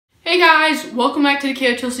guys, welcome back to the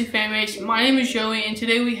KotLC Fanbase. My name is Joey and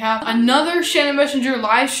today we have another Shannon Messenger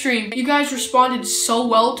live stream. You guys responded so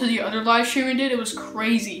well to the other live stream we did, it was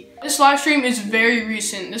crazy. This live stream is very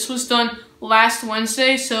recent. This was done last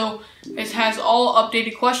Wednesday, so it has all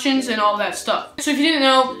updated questions and all that stuff. So if you didn't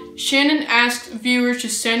know, Shannon asked viewers to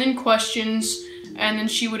send in questions and then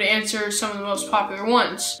she would answer some of the most popular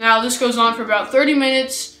ones. Now this goes on for about 30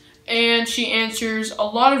 minutes. And she answers a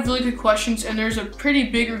lot of really good questions, and there's a pretty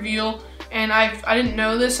big reveal, and I didn't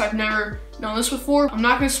know this, I've never known this before. I'm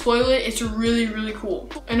not going to spoil it, it's really cool.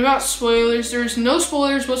 And about spoilers, there's no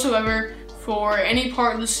spoilers whatsoever for any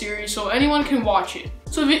part of the series, so anyone can watch it.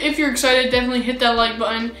 So if you're excited, definitely hit that like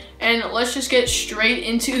button, and let's just get straight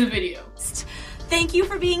into the video. Thank you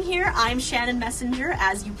for being here. I'm Shannon Messenger,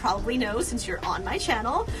 as you probably know since you're on my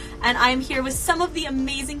channel. And I'm here with some of the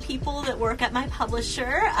amazing people that work at my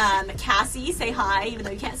publisher. Cassie, say hi, even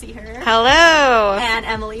though you can't see her. Hello. And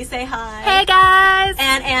Emily, say hi. Hey guys.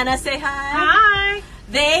 And Anna, say hi. Hi.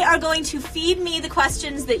 They are going to feed me the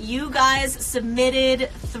questions that you guys submitted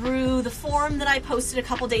through the form that I posted a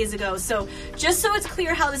couple days ago. So just so it's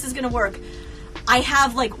clear how this is going to work, I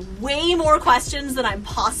have like way more questions than I'm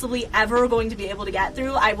possibly ever going to be able to get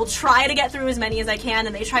through. I will try to get through as many as I can,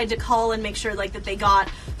 and they tried to call and make sure like that they got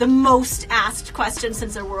the most asked questions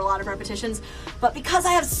since there were a lot of repetitions. But because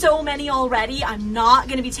I have so many already, I'm not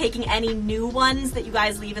going to be taking any new ones that you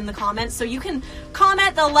guys leave in the comments. So you can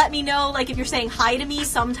comment, they'll let me know like if you're saying hi to me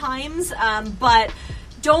sometimes, but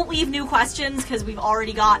don't leave new questions because we've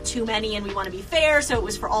already got too many and we want to be fair, so it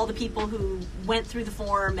was for all the people who went through the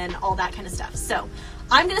form and all that kind of stuff. So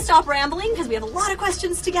I'm going to stop rambling because we have a lot of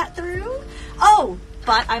questions to get through. Oh,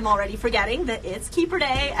 but I'm already forgetting that it's Keeper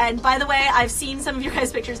Day, and by the way, I've seen some of your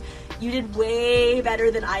guys' pictures. You did way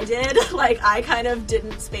better than I did. Like, I kind of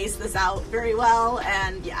didn't space this out very well,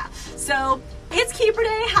 and yeah. So it's Keeper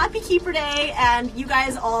Day, happy Keeper Day, and you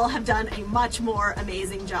guys all have done a much more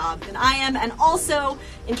amazing job than I am. And also,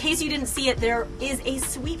 in case you didn't see it, there is a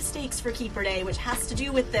sweepstakes for Keeper Day, which has to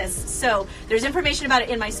do with this. So there's information about it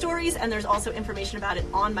in my stories, and there's also information about it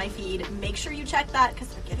on my feed. Make sure you check that because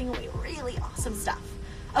they're giving away really awesome stuff.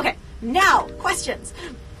 Okay, now, questions.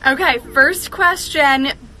 Okay, first question.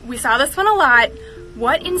 We saw this one a lot.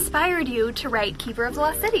 What inspired you to write Keeper of the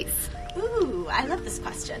Lost Cities? Ooh, I love this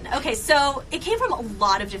question. Okay, so it came from a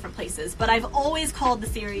lot of different places, but I've always called the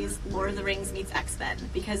series Lord of the Rings meets X-Men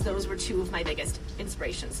because those were two of my biggest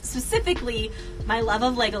inspirations. Specifically, my love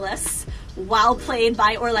of Legolas, while played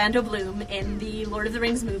by Orlando Bloom in the Lord of the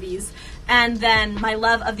Rings movies, and then my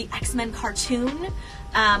love of the X-Men cartoon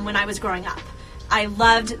when I was growing up. I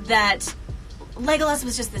loved that Legolas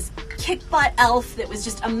was just this kick-butt elf that was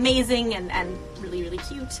just amazing and really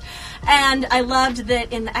cute. And I loved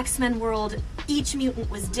that in the X-Men world, each mutant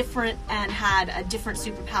was different and had a different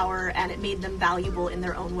superpower, and it made them valuable in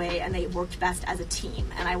their own way, and they worked best as a team.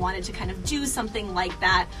 And I wanted to kind of do something like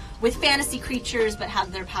that with fantasy creatures, but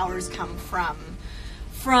have their powers come from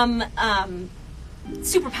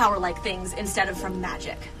superpower-like things instead of from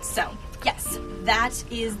magic. So, yes, that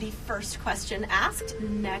is the first question asked.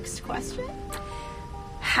 Next question.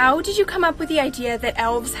 How did you come up with the idea that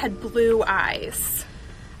elves had blue eyes?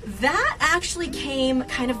 That actually came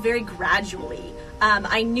kind of very gradually.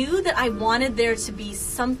 I knew that I wanted there to be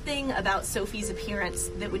something about Sophie's appearance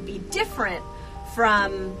that would be different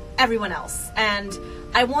from everyone else. And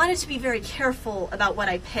I wanted to be very careful about what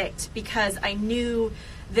I picked because I knew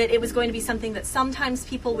that it was going to be something that sometimes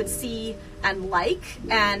people would see and like,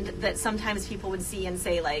 and that sometimes people would see and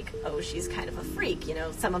say like, oh, she's kind of a freak, you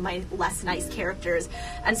know, some of my less nice characters.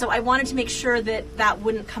 And so I wanted to make sure that that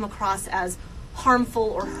wouldn't come across as harmful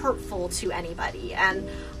or hurtful to anybody. And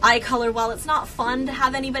eye color, while it's not fun to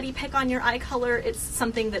have anybody pick on your eye color, it's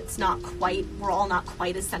something that's we're all not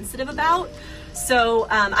quite as sensitive about. So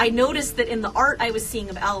I noticed that in the art I was seeing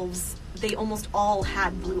of elves, they almost all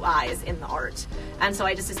had blue eyes in the art. And so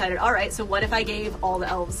I just decided, all right, so what if I gave all the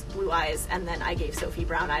elves blue eyes and then I gave Sophie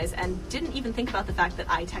brown eyes, and didn't even think about the fact that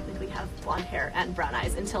I technically have blonde hair and brown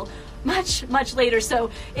eyes until much later.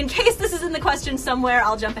 So in case this is in the question somewhere,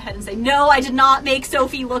 I'll jump ahead and say, no, I did not make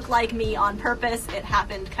Sophie look like me on purpose. It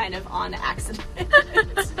happened kind of on accident.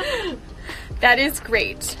 That is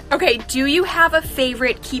great. Okay, do you have a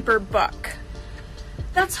favorite Keeper book?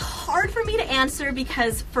 That's hard for me to answer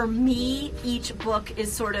because for me, each book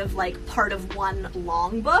is sort of like part of one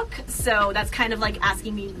long book. So that's kind of like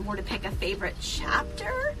asking me more to pick a favorite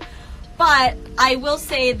chapter. But I will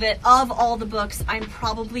say that of all the books, I'm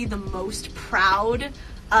probably the most proud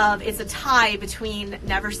it's a tie between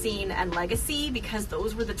Never Seen and Legacy, because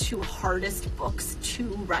those were the two hardest books to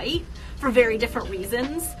write for very different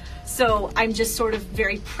reasons. So I'm just sort of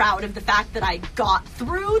very proud of the fact that I got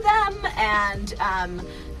through them, and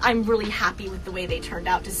I'm really happy with the way they turned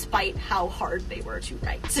out despite how hard they were to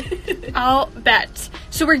write. I'll bet.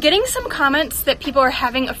 So we're getting some comments that people are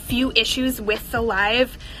having a few issues with the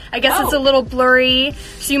live. I guess it's a little blurry,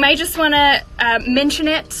 so you might just want to mention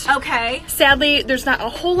it. Okay. Sadly, there's not a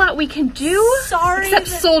whole lot we can do. Sorry. Except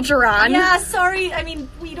soldier on. Yeah, sorry. I mean,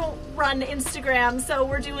 we don't run Instagram, so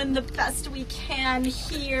we're doing the best we can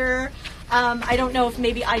here. I don't know if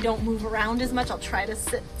maybe I don't move around as much. I'll try to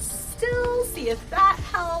sit still, see if that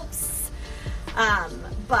helps.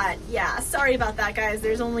 But yeah, sorry about that, guys.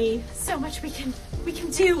 There's only so much we can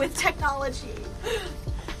do with technology.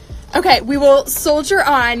 Okay, we will soldier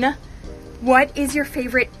on. What is your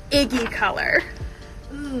favorite Iggy color?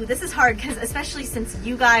 Ooh, this is hard, because especially since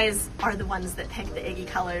you guys are the ones that pick the Iggy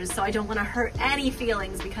colors, so I don't want to hurt any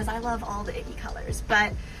feelings because I love all the Iggy colors.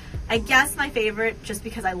 But I guess my favorite, just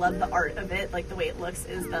because I love the art of it, like the way it looks,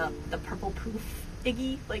 is the purple poof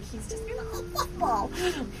Iggy. Like, he's just a little fluff ball.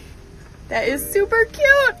 That is super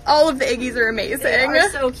cute. All of the Iggies are amazing. They are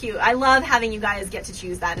so cute. I love having you guys get to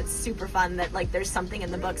choose that. It's super fun that, like, there's something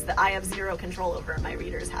in the books that I have zero control over, and my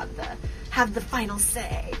readers have the final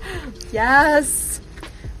say. Yes.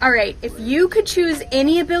 All right, if you could choose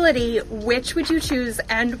any ability, which would you choose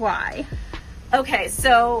and why? Okay,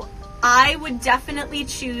 so I would definitely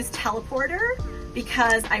choose teleporter,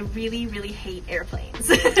 because I really, really hate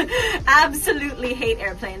airplanes. Absolutely hate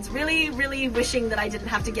airplanes. Really, really wishing that I didn't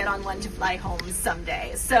have to get on one to fly home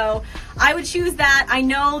someday. So I would choose that. I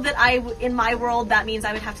know that in my world, that means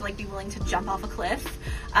I would have to, like, be willing to jump off a cliff.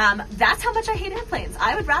 That's how much I hate airplanes.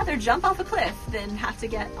 I would rather jump off a cliff than have to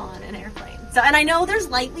get on an airplane. So, and I know there's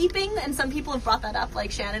light leaping, and some people have brought that up,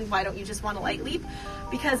 like, Shannon, why don't you just want to light leap?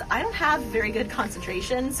 Because I don't have very good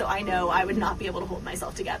concentration, so I know I would not be able to hold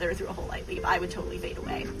myself together through a whole light leap. I would totally fade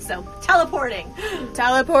away. So, teleporting.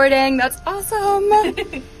 Teleporting, that's awesome.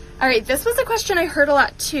 All right, this was a question I heard a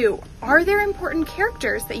lot too. Are there important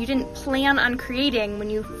characters that you didn't plan on creating when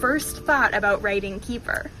you first thought about writing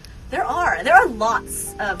Keeper? There are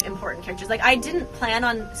lots of important characters. Like, I didn't plan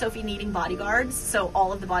on Sophie needing bodyguards, so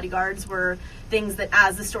all of the bodyguards were things that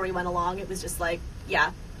as the story went along, it was just like,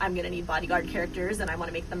 yeah, I'm gonna need bodyguard characters, and I want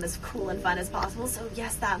to make them as cool and fun as possible. So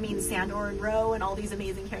yes, that means Sandor and Ro and all these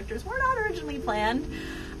amazing characters were not originally planned.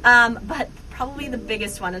 But probably the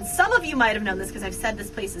biggest one, and some of you might have known this because I've said this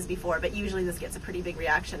places before, but usually this gets a pretty big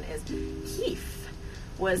reaction, is Keith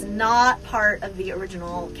was not part of the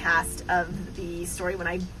original cast of the story when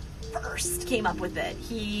I first came up with it.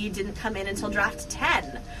 He didn't come in until draft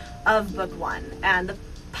 10 of book 1, and the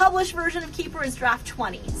published version of Keeper is draft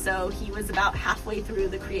 20, so he was about halfway through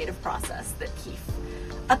the creative process that Keith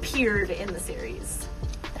appeared in the series.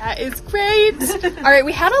 That is great. All right,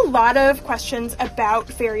 we had a lot of questions about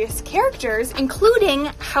various characters, including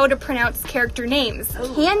how to pronounce character names.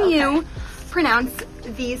 Can you pronounce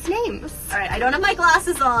these names? All right, I don't have my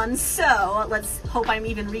glasses on, so let's hope I'm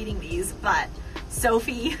even reading these, but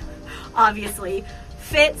Sophie, obviously,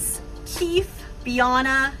 Fitz, Keith,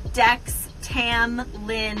 Biana, Dex, Tam,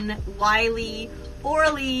 Lynn, Wiley,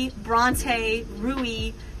 Orly, Bronte,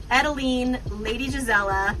 Rui, Edeline, Lady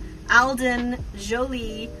Gisela, Alden,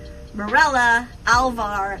 Jolie, Morella,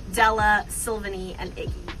 Alvar, Della, Sylvanie, and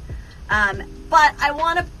Iggy. But I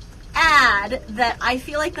want to add that I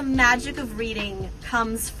feel like the magic of reading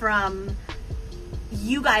comes from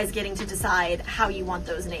you guys getting to decide how you want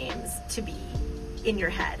those names to be in your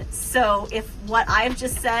head. So if what I've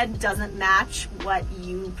just said doesn't match what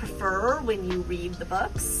you prefer when you read the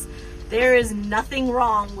books, there is nothing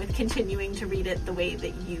wrong with continuing to read it the way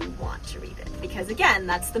that you want to read it. Because again,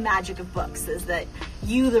 that's the magic of books, is that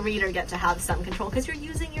you, the reader, get to have some control because you're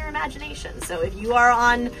using your imagination. So if you are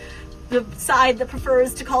on the side that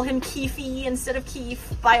prefers to call him Keefy instead of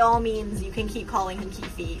Keef, by all means, you can keep calling him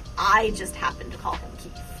Keefy. I just happen to call him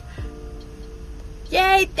Keef.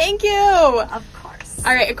 Yay, thank you! Of course.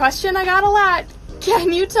 All right, a question I got a lot.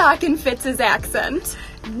 Can you talk in Fitz's accent?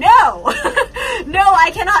 No! No,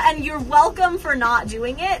 I cannot, and you're welcome for not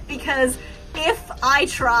doing it, because if I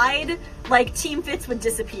tried, like Team Fitz would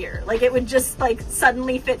disappear. Like it would just like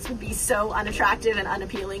suddenly Fitz would be so unattractive and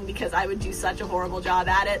unappealing because I would do such a horrible job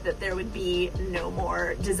at it that there would be no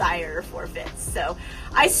more desire for Fitz. So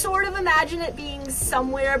I sort of imagine it being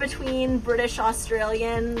somewhere between British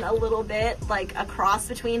Australian, a little bit like a cross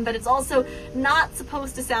between, but it's also not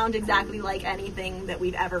supposed to sound exactly like anything that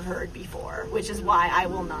we've ever heard before, which is why I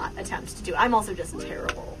will not attempt to do it. I'm also just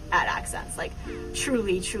terrible at accents, like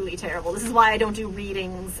truly terrible. This is why I don't do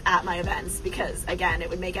readings at my events, because again, it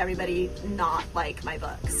would make everybody not like my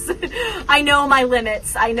books. I know my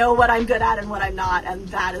limits, I know what I'm good at and what I'm not, and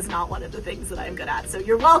that is not one of the things that I'm good at. So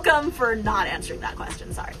you're welcome for not answering that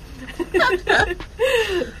question, sorry.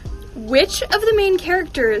 Which of the main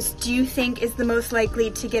characters do you think is the most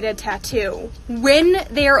likely to get a tattoo? When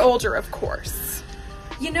they are older, of course.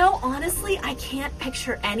 You know, honestly, I can't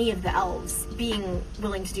picture any of the elves being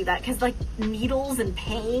willing to do that, because like needles and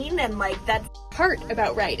pain and like that Part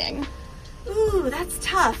about writing. Ooh, that's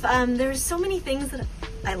tough. There's so many things that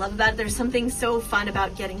I love about it. There's something so fun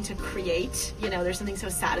about getting to create, you know, there's something so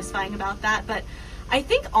satisfying about that. But I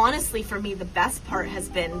think honestly for me, the best part has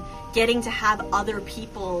been getting to have other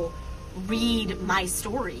people read my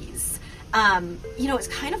stories. You know, it's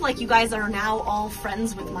kind of like you guys are now all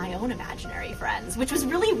friends with my own imaginary friends, which was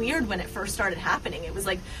really weird when it first started happening. It was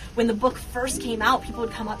like when the book first came out, people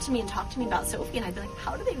would come up to me and talk to me about Sophie, and I'd be like,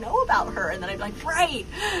 how do they know about her? And then I'd be like, right,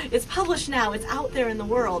 it's published now, it's out there in the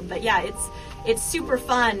world. But yeah, it's super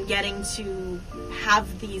fun getting to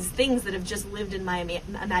have these things that have just lived in my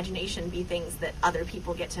imagination be things that other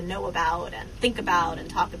people get to know about and think about and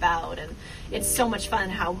talk about. And it's so much fun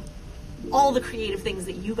how all the creative things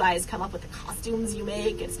that you guys come up with, the costumes you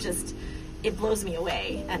make, it's just, it blows me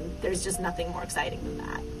away, and there's just nothing more exciting than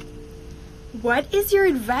that. What is your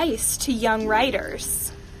advice to young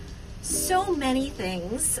writers? So many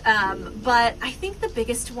things, but I think the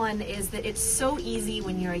biggest one is that it's so easy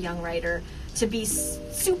when you're a young writer to be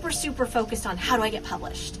super focused on how do I get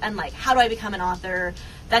published and like how do I become an author.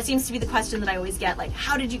 That seems to be the question that I always get, like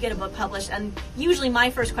how did you get a book published? And usually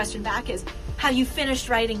my first question back is, have you finished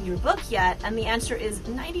writing your book yet? And the answer is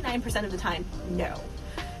 99% of the time, no.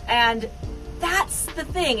 And that's the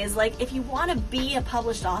thing, is like if you want to be a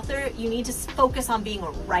published author, you need to focus on being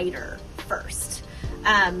a writer first.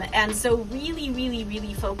 And so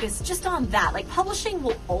really focus just on that. Like publishing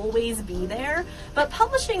will always be there, but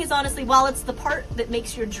publishing is honestly, while it's the part that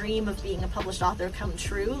makes your dream of being a published author come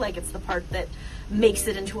true, like it's the part that makes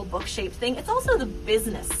it into a book-shaped thing, it's also the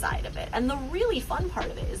business side of it. And the really fun part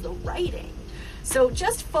of it is the writing. So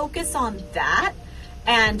just focus on that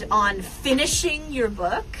and on finishing your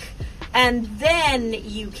book, and then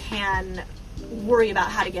you can worry about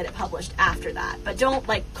how to get it published after that. But don't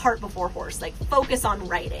like cart before horse, like focus on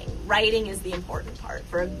writing. Writing is the important part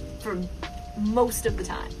for most of the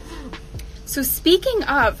time. So speaking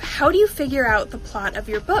of, how do you figure out the plot of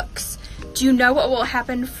your books? Do you know what will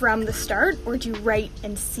happen from the start, or do you write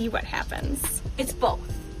and see what happens? It's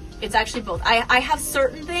both. It's actually both. I have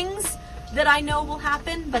certain things that I know will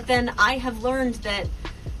happen, but then I have learned that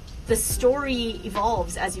the story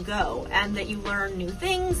evolves as you go, and that you learn new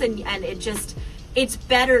things, and it's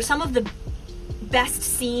better. Some of the best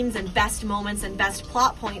scenes and best moments and best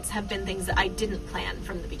plot points have been things that I didn't plan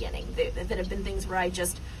from the beginning, that have been things where I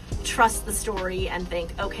just trust the story and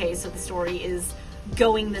think, okay, so the story is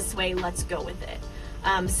going this way, let's go with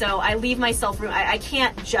it. So I leave myself room. I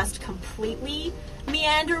can't just completely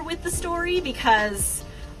meander with the story, because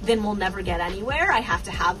then we'll never get anywhere. I have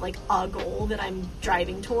to have like a goal that I'm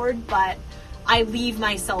driving toward, but I leave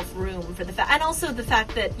myself room for the fact, and also the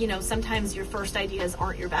fact that, you know, sometimes your first ideas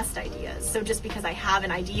aren't your best ideas. So just because I have an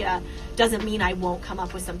idea doesn't mean I won't come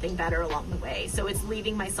up with something better along the way. So it's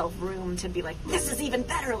leaving myself room to be like, this is even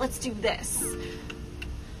better, let's do this.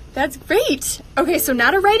 That's great. Okay, so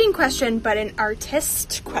not a writing question, but an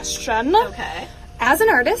artist question. Okay. As an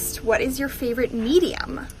artist, what is your favorite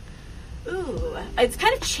medium? Ooh, it's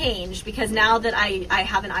kind of changed, because now that I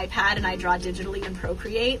have an iPad and I draw digitally in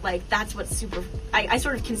Procreate, like that's what's super, I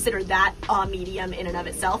sort of consider that a medium in and of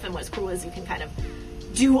itself. And what's cool is you can kind of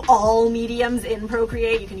do all mediums in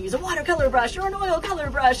Procreate. You can use a watercolor brush or an oil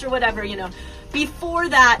color brush or whatever, you know. Before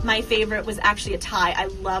that, my favorite was actually a tie. I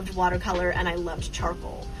loved watercolor and I loved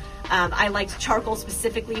charcoal. I liked charcoal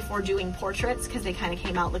specifically for doing portraits, because they kind of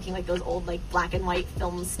came out looking like those old like black and white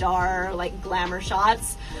film star like glamour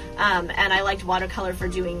shots. And I liked watercolor for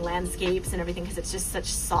doing landscapes and everything, because it's just such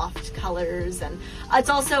soft colors. And it's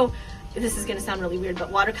also, this is going to sound really weird,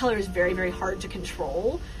 but watercolor is very, very hard to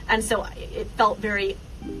control. And so it felt very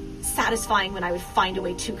satisfying when I would find a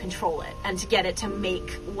way to control it and to get it to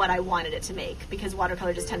make what I wanted it to make, because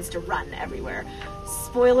watercolor just tends to run everywhere.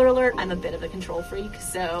 Spoiler alert, I'm a bit of a control freak,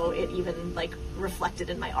 so it even like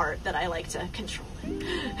reflected in my art that I like to control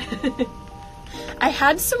it. I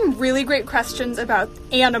had some really great questions about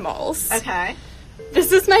animals. Okay.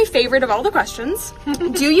 This is my favorite of all the questions.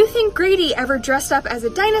 Do you think Grady ever dressed up as a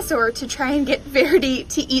dinosaur to try and get Verity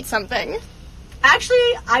to eat something?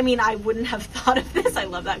 Actually, I mean, I wouldn't have thought of this. I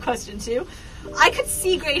love that question too. I could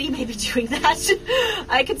see Grady maybe doing that.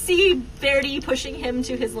 I could see Verity pushing him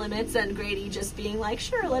to his limits and Grady just being like,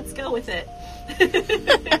 sure, let's go with it.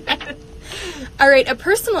 All right, a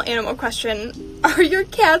personal animal question. Are your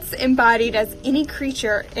cats embodied as any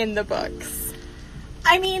creature in the books?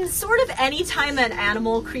 I mean, sort of any time an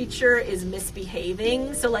animal creature is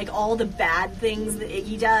misbehaving, so like all the bad things that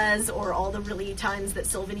Iggy does, or all the really times that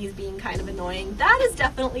Sylvanie's being kind of annoying, that is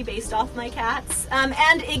definitely based off my cats. And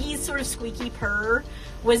Iggy's sort of squeaky purr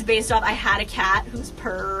was based off, I had a cat whose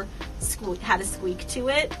purr had a squeak to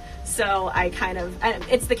it, so I kind of,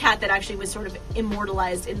 it's the cat that actually was sort of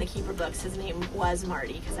immortalized in the Keeper books. His name was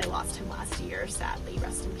Marty, because I lost him last year, sadly,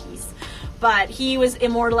 rest in peace. But he was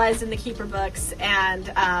immortalized in the Keeper books, and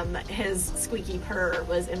his squeaky purr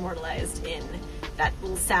was immortalized in that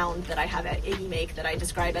little sound that I have at Iggy make that I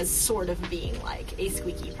describe as sort of being like a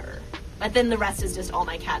squeaky purr. But then the rest is just all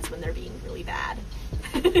my cats when they're being really bad.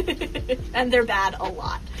 And they're bad a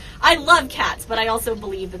lot. I love cats, but I also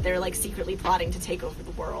believe that they're like secretly plotting to take over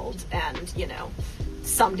the world, and, you know,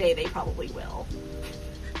 someday they probably will.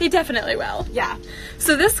 They definitely will. Yeah.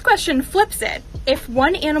 So this question flips it. If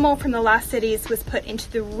one animal from the Lost Cities was put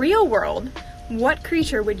into the real world, what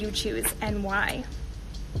creature would you choose and why?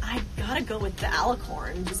 I gotta go with the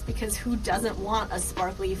alicorn, just because who doesn't want a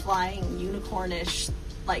sparkly flying unicornish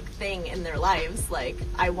like thing in their lives? Like,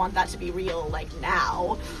 I want that to be real, like,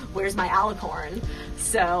 now. Where's my alicorn?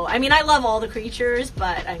 So, I mean, I love all the creatures,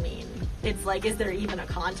 but I mean, it's like, is there even a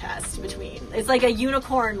contest between? It's like a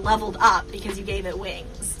unicorn leveled up because you gave it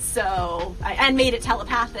wings. So, and made it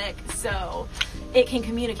telepathic, so it can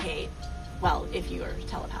communicate. Well, if you are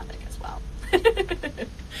telepathic as well.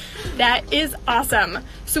 That is awesome.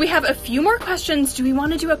 So we have a few more questions. Do we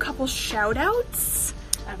want to do a couple shout outs?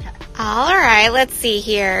 Okay. All right, let's see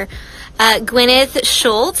here. Gwyneth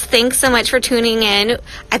Schultz, thanks so much for tuning in.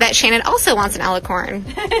 I bet Shannon also wants an alicorn.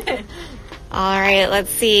 All right, let's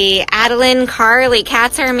see. Adeline Carly,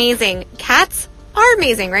 cats are amazing. Cats are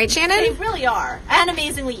amazing, right, Shannon? They really are. And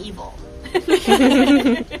amazingly evil.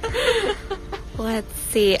 Let's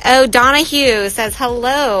see. Oh, Donahue says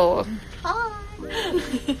hello. Hi.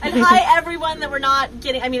 And hi, everyone that we're not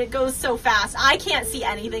getting. I mean, it goes so fast. I can't see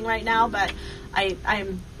anything right now, but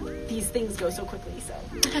these things go so quickly, so.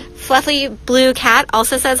 Fluffy Blue Cat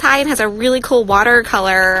also says hi and has a really cool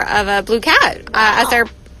watercolor of a blue cat as their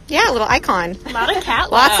little icon. A lot of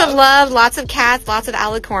cat love. Lots of love, lots of cats, lots of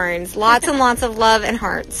alicorns, lots and lots of love and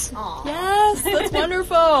hearts. Aww. Yes, that's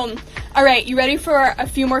wonderful. All right, you ready for a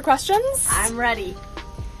few more questions? I'm ready.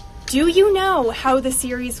 Do you know how the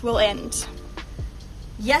series will end?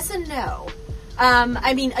 Yes and no.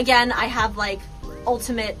 I mean, again, I have, like,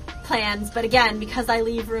 ultimate plans, but again, because I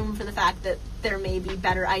leave room for the fact that there may be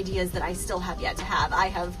better ideas that I still have yet to have, I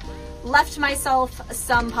have left myself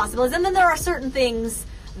some possibilities. And then there are certain things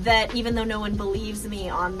that, even though no one believes me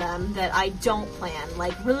on them, that I don't plan,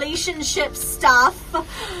 like relationship stuff.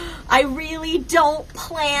 I really don't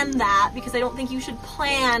plan that, because I don't think you should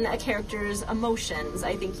plan a character's emotions.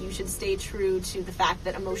 I think you should stay true to the fact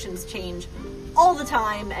that emotions change all the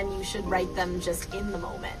time, and you should write them just in the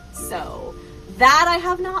moment. So that I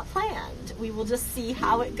have not planned. We will just see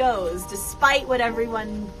how it goes, despite what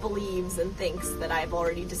everyone believes and thinks that I've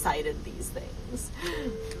already decided these things.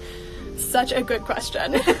 Such a good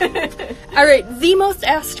question. All right, the most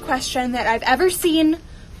asked question that I've ever seen.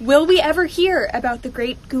 Will we ever hear about the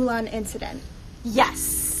Great Gulan incident?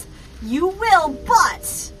 Yes, you will,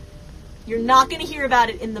 but you're not going to hear about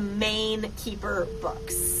it in the main Keeper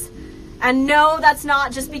books. And no, that's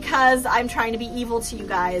not just because I'm trying to be evil to you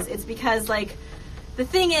guys. It's because, like, the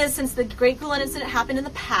thing is, since the Great Gulan incident happened in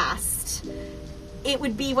the past, it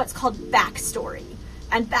would be what's called backstory.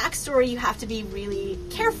 And backstory, you have to be really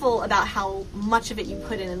careful about how much of it you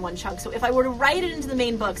put in one chunk. So if I were to write it into the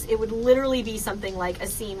main books, it would literally be something like a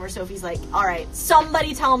scene where Sophie's like, all right,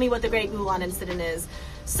 somebody tell me what the Great Gulan incident is.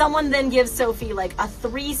 Someone then gives Sophie like a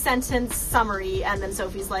 3-sentence summary, and then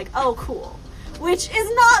Sophie's like, oh, cool. which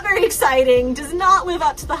is not very exciting, does not live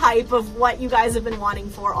up to the hype of what you guys have been wanting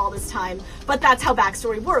for all this time, but that's how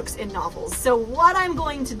backstory works in novels. So what I'm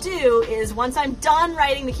going to do is, once I'm done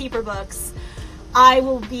writing the Keeper books, I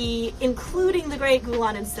will be including the Great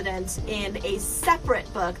Gulan incident in a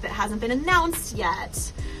separate book that hasn't been announced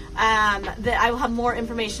yet, that I will have more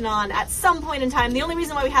information on at some point in time. The only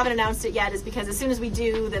reason why we haven't announced it yet is because as soon as we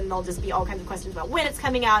do, then there'll just be all kinds of questions about when it's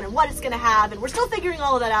coming out and what it's going to have, and we're still figuring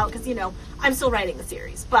all of that out because, you know, I'm still writing the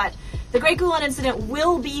series. But the Great Gulan incident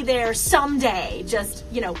will be there someday. Just,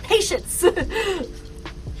 you know, patience.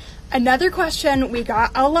 Another question we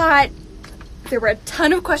got a lot. There were a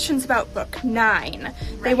ton of questions about book 9. Right.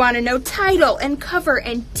 They want to know title and cover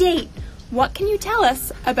and date. What can you tell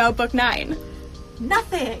us about book 9?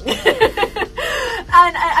 Nothing.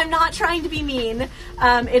 And I'm not trying to be mean.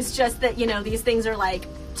 It's just that, you know, these things are like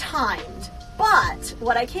timed. But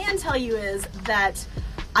what I can tell you is that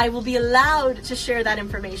I will be allowed to share that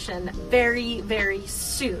information very, very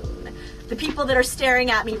soon. The people that are staring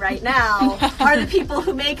at me right now are the people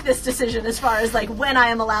who make this decision as far as like when I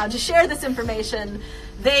am allowed to share this information.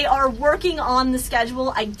 They are working on the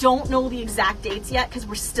schedule. I don't know the exact dates yet because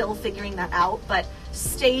we're still figuring that out, but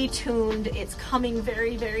stay tuned. It's coming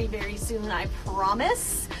very, very, very soon, I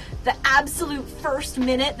promise. The absolute first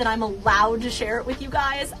minute that I'm allowed to share it with you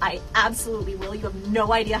guys, I absolutely will. You have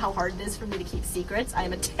no idea how hard it is for me to keep secrets. I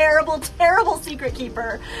am a terrible, terrible secret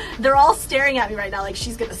keeper. They're all staring at me right now like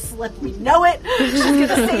she's gonna slip. We know it. She's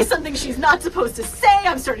gonna say something she's not supposed to say.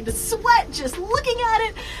 I'm starting to sweat just looking at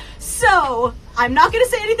it. So I'm not gonna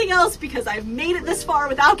say anything else because I've made it this far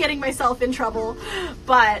without getting myself in trouble.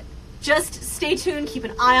 But just stay tuned. Keep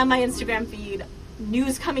an eye on my Instagram feed.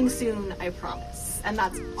 News coming soon, I promise. And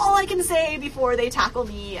that's all I can say before they tackle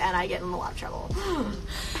me and I get in a lot of trouble.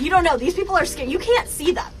 You don't know. These people are scared. You can't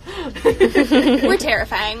see them. We're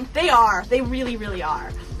terrifying. They are. They really, really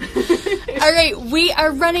are. All right, we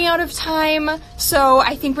are running out of time, so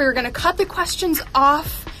I think we're going to cut the questions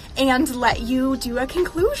off and let you do a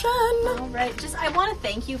conclusion. All right. Just, I want to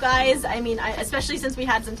thank you guys. I mean, especially since we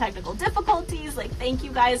had some technical difficulties, like, thank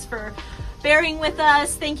you guys for bearing with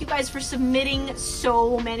us. Thank you guys for submitting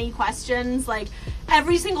so many questions. Like,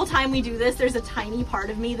 every single time we do this, there's a tiny part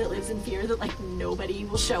of me that lives in fear that like nobody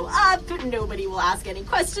will show up, nobody will ask any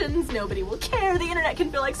questions, nobody will care. The internet can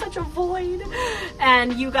feel like such a void.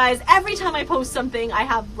 And you guys, every time I post something, I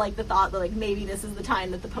have like the thought that like maybe this is the time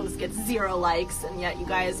that the post gets 0 likes, and yet you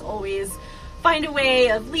guys always find a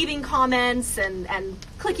way of leaving comments and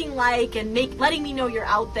clicking like and letting me know you're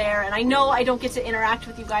out there. And I know I don't get to interact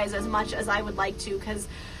with you guys as much as I would like to because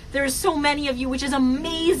there's so many of you, which is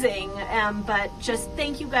amazing. But just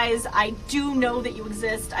thank you guys. I do know that you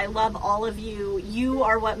exist. I love all of you. You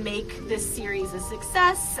are what make this series a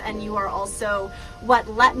success, and you are also what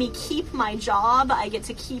let me keep my job. I get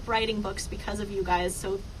to keep writing books because of you guys.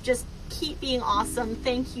 So just keep being awesome.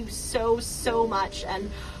 Thank you so, so much.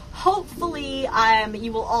 And hopefully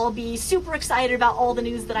you will all be super excited about all the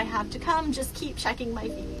news that I have to come. Just keep checking my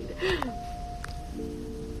feed.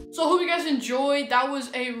 So I hope you guys enjoyed. That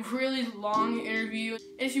was a really long interview.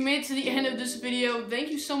 If you made it to the end of this video, thank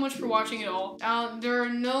you so much for watching it all. There are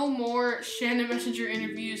no more Shannon Messenger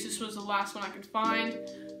interviews. This was the last one I could find.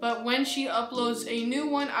 But when she uploads a new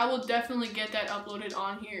one, I will definitely get that uploaded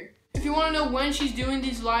on here. If you want to know when she's doing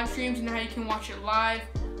these live streams and how you can watch it live,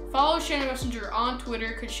 follow Shannon Messenger on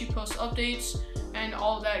Twitter because she posts updates and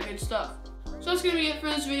all that good stuff. So that's going to be it for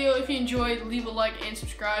this video. If you enjoyed, leave a like and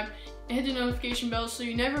subscribe. And hit the notification bell so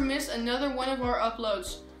you never miss another one of our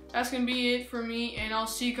uploads. That's going to be it for me, and I'll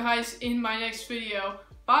see you guys in my next video.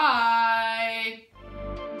 Bye!